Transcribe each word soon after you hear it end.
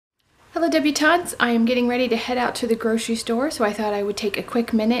Hello Debutantes, I am getting ready to head out to the grocery store, so I thought I would take a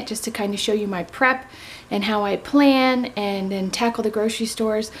quick minute just to kind of show you my prep and how I plan and then tackle the grocery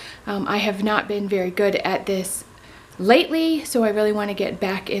stores. I have not been very good at this lately, so I really want to get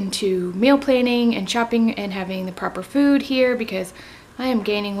back into meal planning and shopping and having the proper food here because I am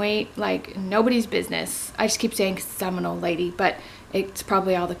gaining weight like nobody's business. I just keep saying seminal lady, but it's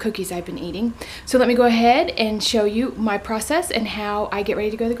probably all the cookies I've been eating. So let me go ahead and show you my process and how I get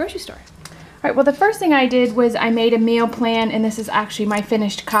ready to go to the grocery store. All right, well, the first thing I did was I made a meal plan, and this is actually my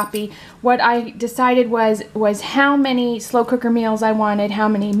finished copy. What I decided was how many slow cooker meals I wanted, how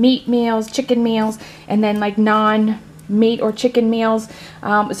many meat meals, chicken meals, and then like non-meat or chicken meals.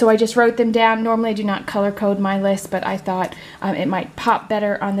 So I just wrote them down. Normally I do not color code my list, but I thought it might pop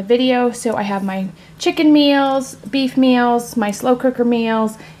better on the video. So I have my chicken meals, beef meals, my slow cooker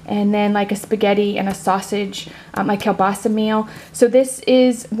meals, and then like a spaghetti and a sausage, like kielbasa meal. So this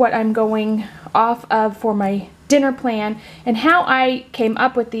is what I'm going off of for my dinner plan. And how I came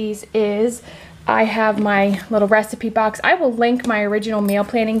up with these is I have my little recipe box. I will link my original meal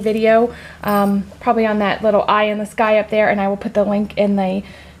planning video, probably on that little eye in the sky up there, and I will put the link in the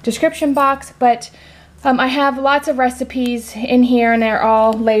description box. But I have lots of recipes in here, and they're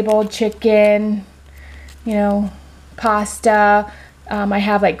all labeled chicken, you know, pasta. I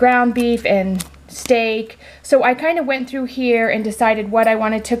have like ground beef and steak. So I kind of went through here and decided what I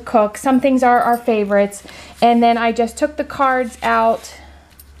wanted to cook. Some things are our favorites, and then I just took the cards out.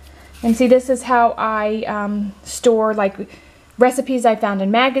 And see, this is how I store like recipes I found in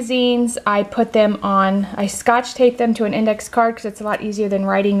magazines. I put them on, I scotch tape them to an index card because it's a lot easier than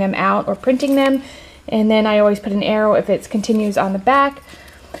writing them out or printing them. And then I always put an arrow if it continues on the back.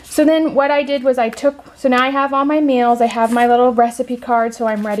 So then what I did was so now I have all my meals. I have my little recipe card, so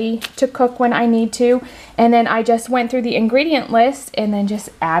I'm ready to cook when I need to. And then I just went through the ingredient list and then just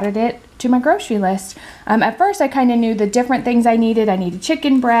added it to my grocery list. At first I kind of knew the different things I needed. I needed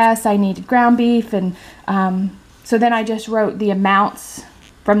chicken breasts, I needed ground beef, and so then I just wrote the amounts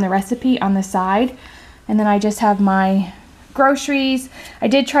from the recipe on the side. And then I just have my groceries. I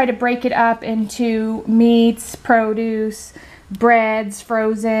did try to break it up into meats, produce, breads,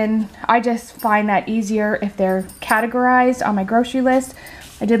 frozen. I just find that easier if they're categorized on my grocery list.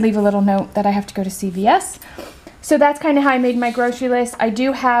 I did leave a little note that I have to go to CVS. So that's kind of how I made my grocery list. I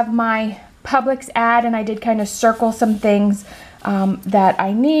do have my Publix ad, and I did kind of circle some things that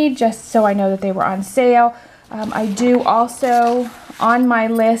I need just so I know that they were on sale. I do also, on my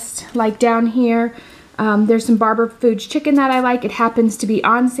list, like down here, there's some Barber Foods chicken that I like. It happens to be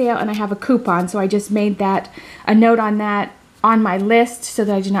on sale, and I have a coupon, so I just made that a note on that on my list so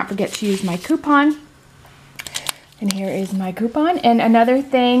that I do not forget to use my coupon. And here is my coupon. And another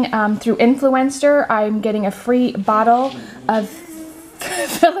thing, through Influencer, I'm getting a free bottle of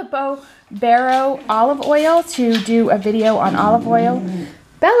Filippo Barro olive oil to do a video on olive oil.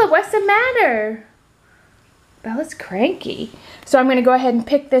 Bella, what's the matter? Bella's cranky. So I'm going to go ahead and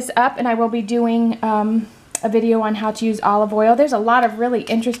pick this up, and I will be doing a video on how to use olive oil. There's a lot of really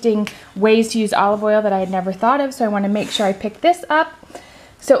interesting ways to use olive oil that I had never thought of, so I want to make sure I pick this up.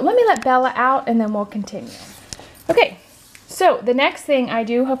 So let me let Bella out, and then we'll continue. Okay, so the next thing I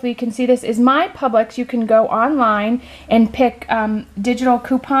do, hopefully you can see this, is my Publix. You can go online and pick digital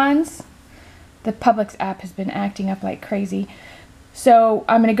coupons. The Publix app has been acting up like crazy. So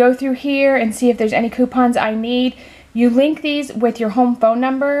I'm going to go through here and see if there's any coupons I need. You link these with your home phone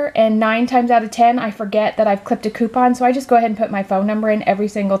number, and 9 times out of 10 I forget that I've clipped a coupon, so I just go ahead and put my phone number in every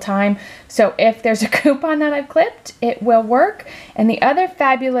single time. So if there's a coupon that I've clipped, it will work. And the other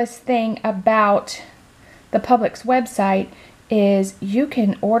fabulous thing about the Publix website is you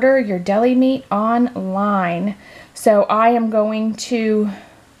can order your deli meat online. So I am going to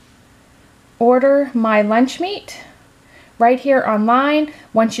order my lunch meat right here online.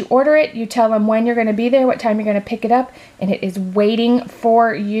 Once you order it, you tell them when you're going to be there, what time you're going to pick it up, and it is waiting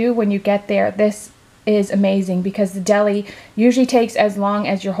for you when you get there. This is amazing because the deli usually takes as long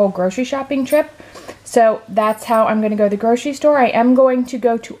as your whole grocery shopping trip. So that's how I'm going to go to the grocery store. I am going to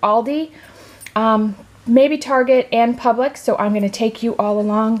go to Aldi, maybe Target and Publix, so I'm going to take you all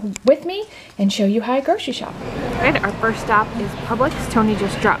along with me and show you how I grocery shop. Alright, our first stop is Publix. Tony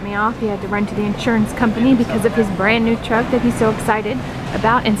just dropped me off. He had to run to the insurance company because of his brand new truck that he's so excited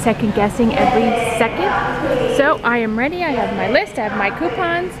about and second guessing every second. So I am ready. I have my list, I have my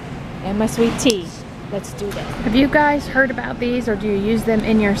coupons, and my sweet tea. Let's do this. Have you guys heard about these, or do you use them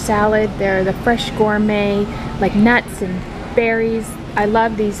in your salad? They're the fresh gourmet, like nuts and berries. I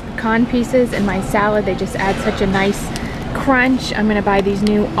love these pecan pieces in my salad. They just add such a nice crunch. I'm gonna buy these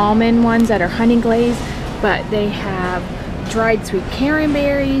new almond ones that are honey glazed, but they have dried sweet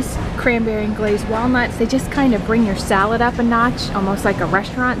cranberries, cranberry and glazed walnuts. They just kind of bring your salad up a notch, almost like a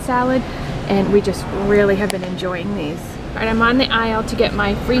restaurant salad, and we just really have been enjoying these. All right, I'm on the aisle to get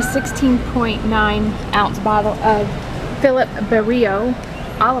my free 16.9 ounce bottle of Philip Barrio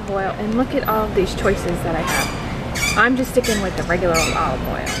olive oil, and look at all of these choices that I have. I'm just sticking with the regular old olive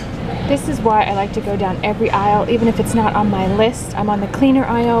oil. This is why I like to go down every aisle, even if it's not on my list. I'm on the cleaner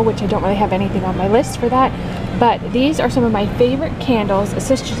aisle, which I don't really have anything on my list for that. But these are some of my favorite candles,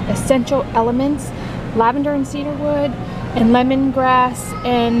 essential elements, lavender and cedarwood, and lemongrass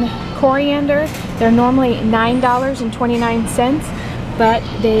and coriander. They're normally $9.29, but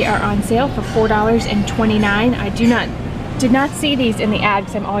they are on sale for $4.29. I did not see these in the ad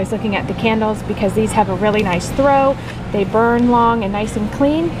because I'm always looking at the candles, because these have a really nice throw. They burn long and nice and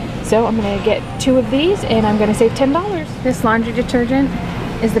clean. So I'm gonna get 2 of these and I'm gonna save $10. This laundry detergent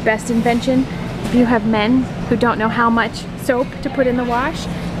is the best invention. If you have men who don't know how much soap to put in the wash,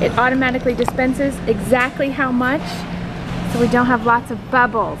 it automatically dispenses exactly how much, so we don't have lots of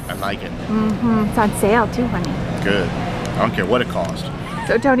bubbles. I like it. It's on sale too, honey. Good. I don't care what it costs.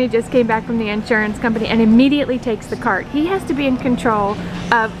 So Tony just came back from the insurance company and immediately takes the cart. He has to be in control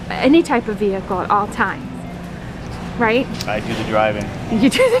of any type of vehicle at all times, right? I do the driving. You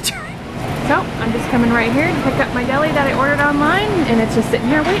do the driving. So I'm just coming right here to pick up my deli that I ordered online, and it's just sitting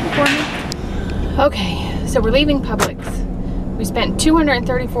here waiting for me. Okay, so we're leaving Publix. We spent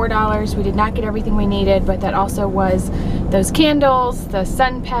 $234. We did not get everything we needed, but that also was those candles, the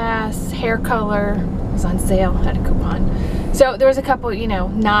sun pass, hair color was on sale, had a coupon. So there was a couple, you know,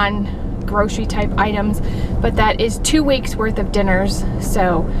 non-grocery type items, but that is 2 weeks worth of dinners.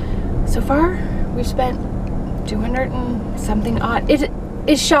 So far we've spent 200 and something odd. It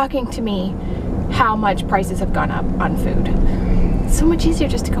is shocking to me how much prices have gone up on food. It's so much easier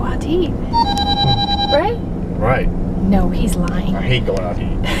just to go out to eat, right? Right. No, he's lying. I hate going out to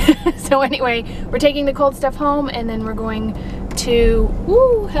eat. So anyway, we're taking the cold stuff home, and then we're going to,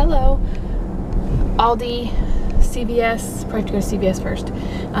 ooh, hello, Aldi, CVS, probably have to go to CVS first.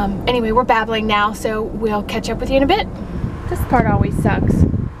 Anyway, we're babbling now, so we'll catch up with you in a bit. This part always sucks.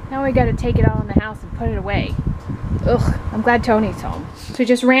 Now we gotta take it all in the house and put it away. Ugh, I'm glad Tony's home. So we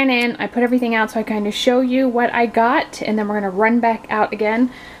just ran in, I put everything out so I kind of show you what I got, and then we're gonna run back out again.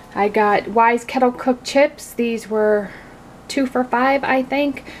 I got Wise kettle cooked chips. These were 2 for $5, I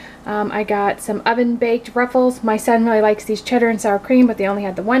think. I got some oven baked Ruffles. My son really likes these cheddar and sour cream, but they only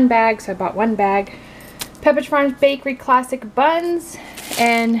had the 1 bag, so I bought 1 bag. Pepperidge Farms Bakery Classic Buns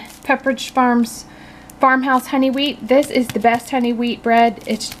and Pepperidge Farms Farmhouse Honey Wheat. This is the best honey wheat bread.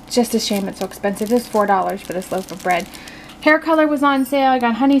 It's just a shame it's so expensive. This is $4 for this loaf of bread. Hair color was on sale. I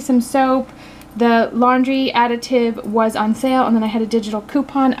got Honey Some Soap. The laundry additive was on sale, and then I had a digital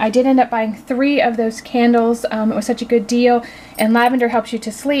coupon. I did end up buying 3 of those candles. It was such a good deal, and lavender helps you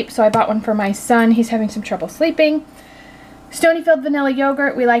to sleep, so I bought one for my son. He's having some trouble sleeping. Stonyfield vanilla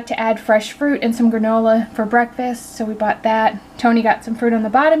yogurt. We like to add fresh fruit and some granola for breakfast, so we bought that. Tony got some fruit on the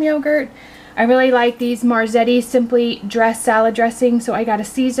bottom yogurt. I really like these Marzetti Simply Dressed salad dressing, so I got a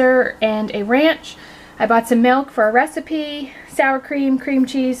Caesar and a ranch. I bought some milk for a recipe, sour cream, cream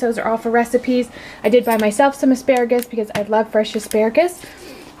cheese. Those are all for recipes. I did buy myself some asparagus because I love fresh asparagus.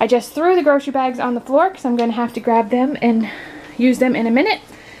 I just threw the grocery bags on the floor because I'm going to have to grab them and use them in a minute.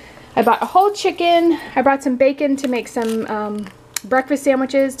 I bought a whole chicken. I brought some bacon to make some breakfast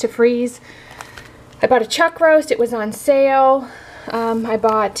sandwiches to freeze. I bought a chuck roast. It was on sale. I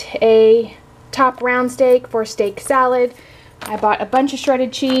bought a top round steak for steak salad. I bought a bunch of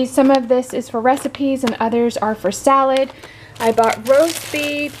shredded cheese. Some of this is for recipes and others are for salad. I bought roast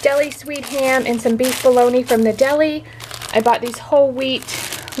beef, deli sweet ham, and some beef bologna from the deli. I bought these whole wheat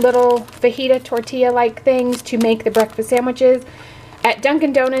little fajita tortilla-like things to make the breakfast sandwiches. At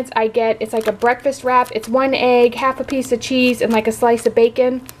Dunkin' Donuts, I get, it's like a breakfast wrap. It's 1 egg, half a piece of cheese, and like a slice of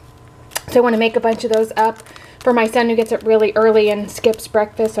bacon. So I want to make a bunch of those up for my son who gets up really early and skips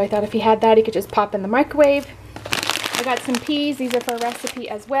breakfast. So I thought if he had that, he could just pop in the microwave. I got some peas. These are for a recipe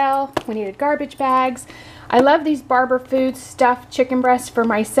as well. We needed garbage bags. I love these Barber Foods stuffed chicken breasts for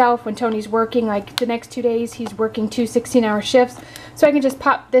myself when Tony's working. Like the next 2 days, he's working 2 16-hour shifts. So I can just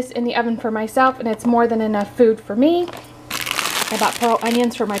pop this in the oven for myself, and it's more than enough food for me. I bought pearl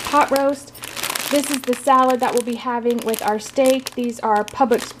onions for my pot roast. This is the salad that we'll be having with our steak. These are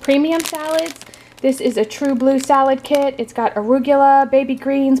Publix premium salads. This is a True Blue salad kit. It's got arugula, baby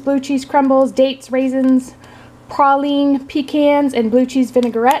greens, blue cheese crumbles, dates, raisins, praline, pecans, and blue cheese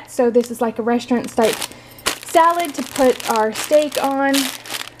vinaigrette. So this is like a restaurant-style salad to put our steak on.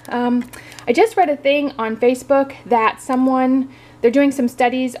 I just read a thing on Facebook that someone they're doing some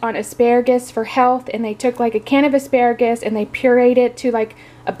studies on asparagus for health, and they took like a can of asparagus and they pureed it to like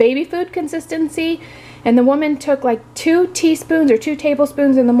a baby food consistency. And the woman took like 2 teaspoons or 2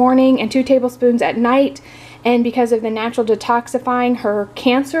 tablespoons in the morning and 2 tablespoons at night. And because of the natural detoxifying, her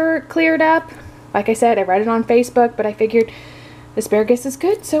cancer cleared up. Like I said, I read it on Facebook, but I figured asparagus is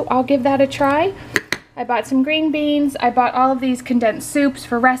good, so I'll give that a try. I bought some green beans. I bought all of these condensed soups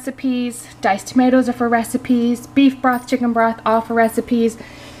for recipes. Diced tomatoes are for recipes. Beef broth, chicken broth, all for recipes.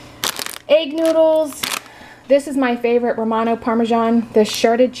 Egg noodles. This is my favorite, Romano Parmesan, the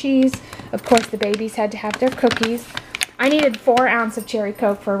shredded cheese. Of course, the babies had to have their cookies. I needed 4 ounces of cherry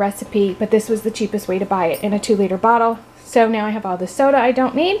Coke for a recipe, but this was the cheapest way to buy it in a 2-liter bottle. So now I have all the soda I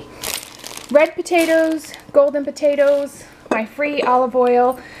don't need. Red potatoes, golden potatoes, my free olive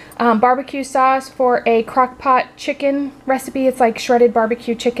oil, barbecue sauce for a crock pot chicken recipe. It's like shredded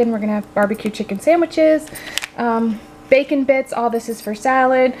barbecue chicken. We're going to have barbecue chicken sandwiches. Bacon bits, all this is for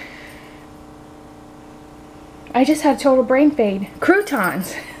salad. I just had total brain fade.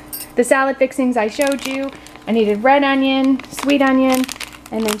 Croutons. The salad fixings I showed you. I needed red onion, sweet onion,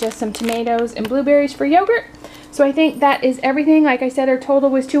 and then just some tomatoes and blueberries for yogurt. So I think that is everything. Like I said, our total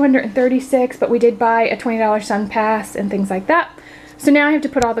was $236, but we did buy a $20 Sun Pass and things like that. So now I have to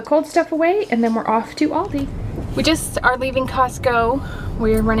put all the cold stuff away, and then we're off to Aldi. We just are leaving Costco.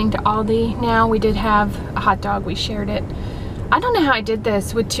 We're running to Aldi now. We did have a hot dog. We shared it. I don't know how I did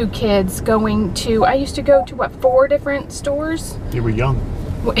this with 2 kids going to, I used to go to what, 4 different stores? You were young.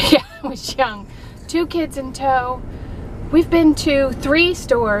 Yeah, I was young. 2 kids in tow. We've been to 3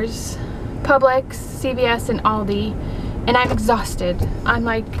 stores, Publix, CVS, and Aldi, and I'm exhausted. I'm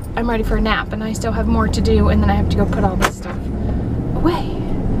ready for a nap, and I still have more to do, and then I have to go put all this stuff away.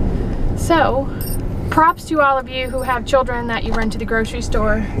 So, props to all of you who have children that you run to the grocery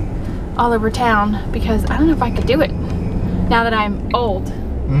store all over town, because I don't know if I could do it now that I'm old.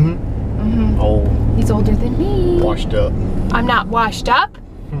 Old. He's older than me. Washed up. I'm not washed up.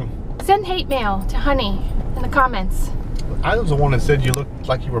 Send hate mail to Honey in the comments. I was the one that said you looked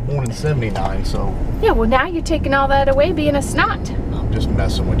like you were born in '79, so. Yeah, well now you're taking all that away being a snot. I'm just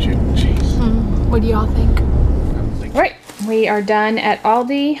messing with you. Jeez. What do y'all think? All right, we are done at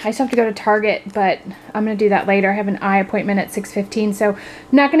Aldi. I still have to go to Target, but I'm going to do that later. I have an eye appointment at 6:15, so I'm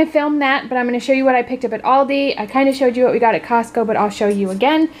not going to film that, but I'm going to show you what I picked up at Aldi. I kind of showed you what we got at Costco, but I'll show you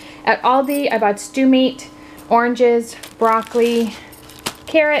again. At Aldi, I bought stew meat, oranges, broccoli,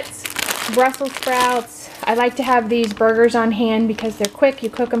 carrots, Brussels sprouts. I like to have these burgers on hand because they're quick. You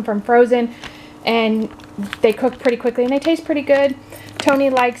cook them from frozen and they cook pretty quickly and they taste pretty good. Tony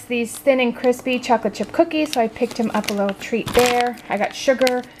likes these thin and crispy chocolate chip cookies, so I picked him up a little treat there. I got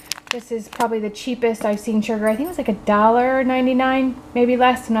sugar. This is probably the cheapest I've seen sugar. I think it was like $1.99, maybe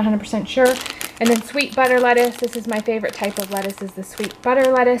less. I'm not 100% sure. And then sweet butter lettuce. This is my favorite type of lettuce, is the sweet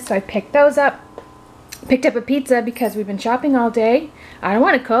butter lettuce, so I picked those up. Picked up a pizza because we've been shopping all day. I don't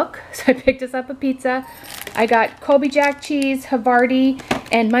want to cook, so I picked us up a pizza. I got Colby Jack cheese, Havarti,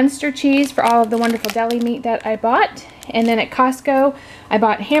 and Munster cheese for all of the wonderful deli meat that I bought. And then at Costco, I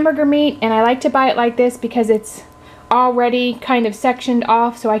bought hamburger meat, and I like to buy it like this because it's already kind of sectioned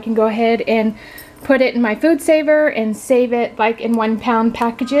off, so I can go ahead and put it in my food saver and save it like in 1-pound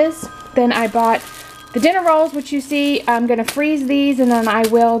packages. Then I bought the dinner rolls, which you see. I'm going to freeze these, and then I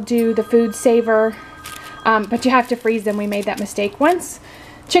will do the food saver. But you have to freeze them. We made that mistake once.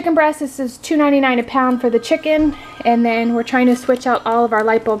 Chicken breast, this is $2.99 a pound for the chicken. And then we're trying to switch out all of our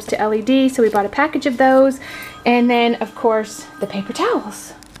light bulbs to LED, so we bought a package of those. And then, of course, the paper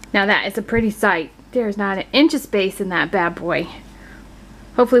towels. Now that is a pretty sight. There's not an inch of space in that bad boy.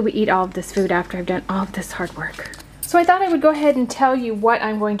 Hopefully we eat all of this food after I've done all of this hard work. So I thought I would go ahead and tell you what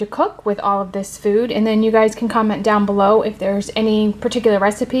I'm going to cook with all of this food, and then you guys can comment down below if there's any particular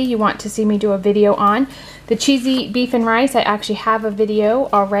recipe you want to see me do a video on. The cheesy beef and rice, I actually have a video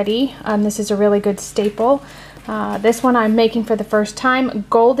already. This is a really good staple. This one I'm making for the first time.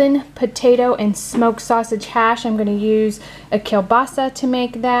 Golden potato and smoked sausage hash. I'm going to use a kielbasa to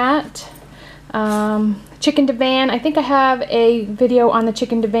make that. Chicken divan. I think I have a video on the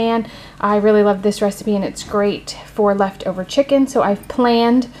chicken divan. I really love this recipe and it's great for leftover chicken, so I've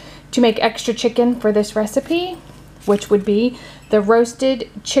planned to make extra chicken for this recipe, which would be the roasted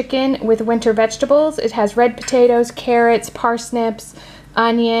chicken with winter vegetables. It has red potatoes, carrots, parsnips,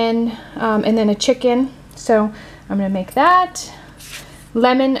 onion, and then a chicken. So I'm going to make that.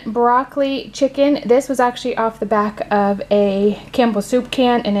 Lemon broccoli chicken. This was actually off the back of a Campbell soup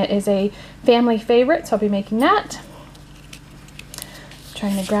can, and it is a family favorite, so I'll be making that.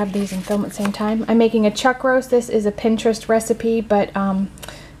 Trying to grab these and film at the same time. I'm making a chuck roast. This is a Pinterest recipe, but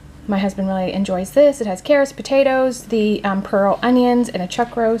My husband really enjoys this. It has carrots, potatoes, the pearl onions, and a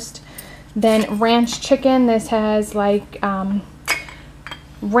chuck roast. Then ranch chicken. This has like the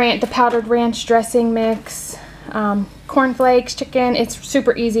powdered ranch dressing mix, cornflakes, chicken. It's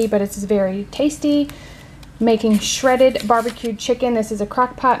super easy, but it's very tasty. Making shredded barbecued chicken. This is a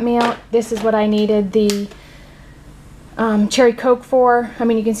crock pot meal. This is what I needed the cherry Coke for. I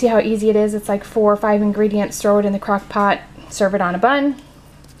mean, you can see how easy it is. It's like 4 or 5 ingredients. Throw it in the crock pot, serve it on a bun.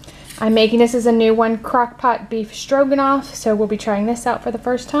 I'm making, this is a new one, crock pot beef stroganoff, so we'll be trying this out for the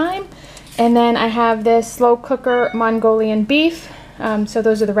first time. And then I have this slow cooker Mongolian beef. So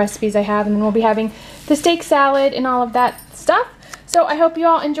those are the recipes I have, and then we'll be having the steak salad and all of that stuff. So I hope you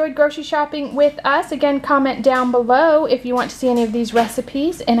all enjoyed grocery shopping with us. Again, comment down below if you want to see any of these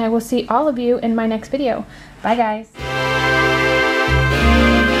recipes, and I will see all of you in my next video. Bye guys.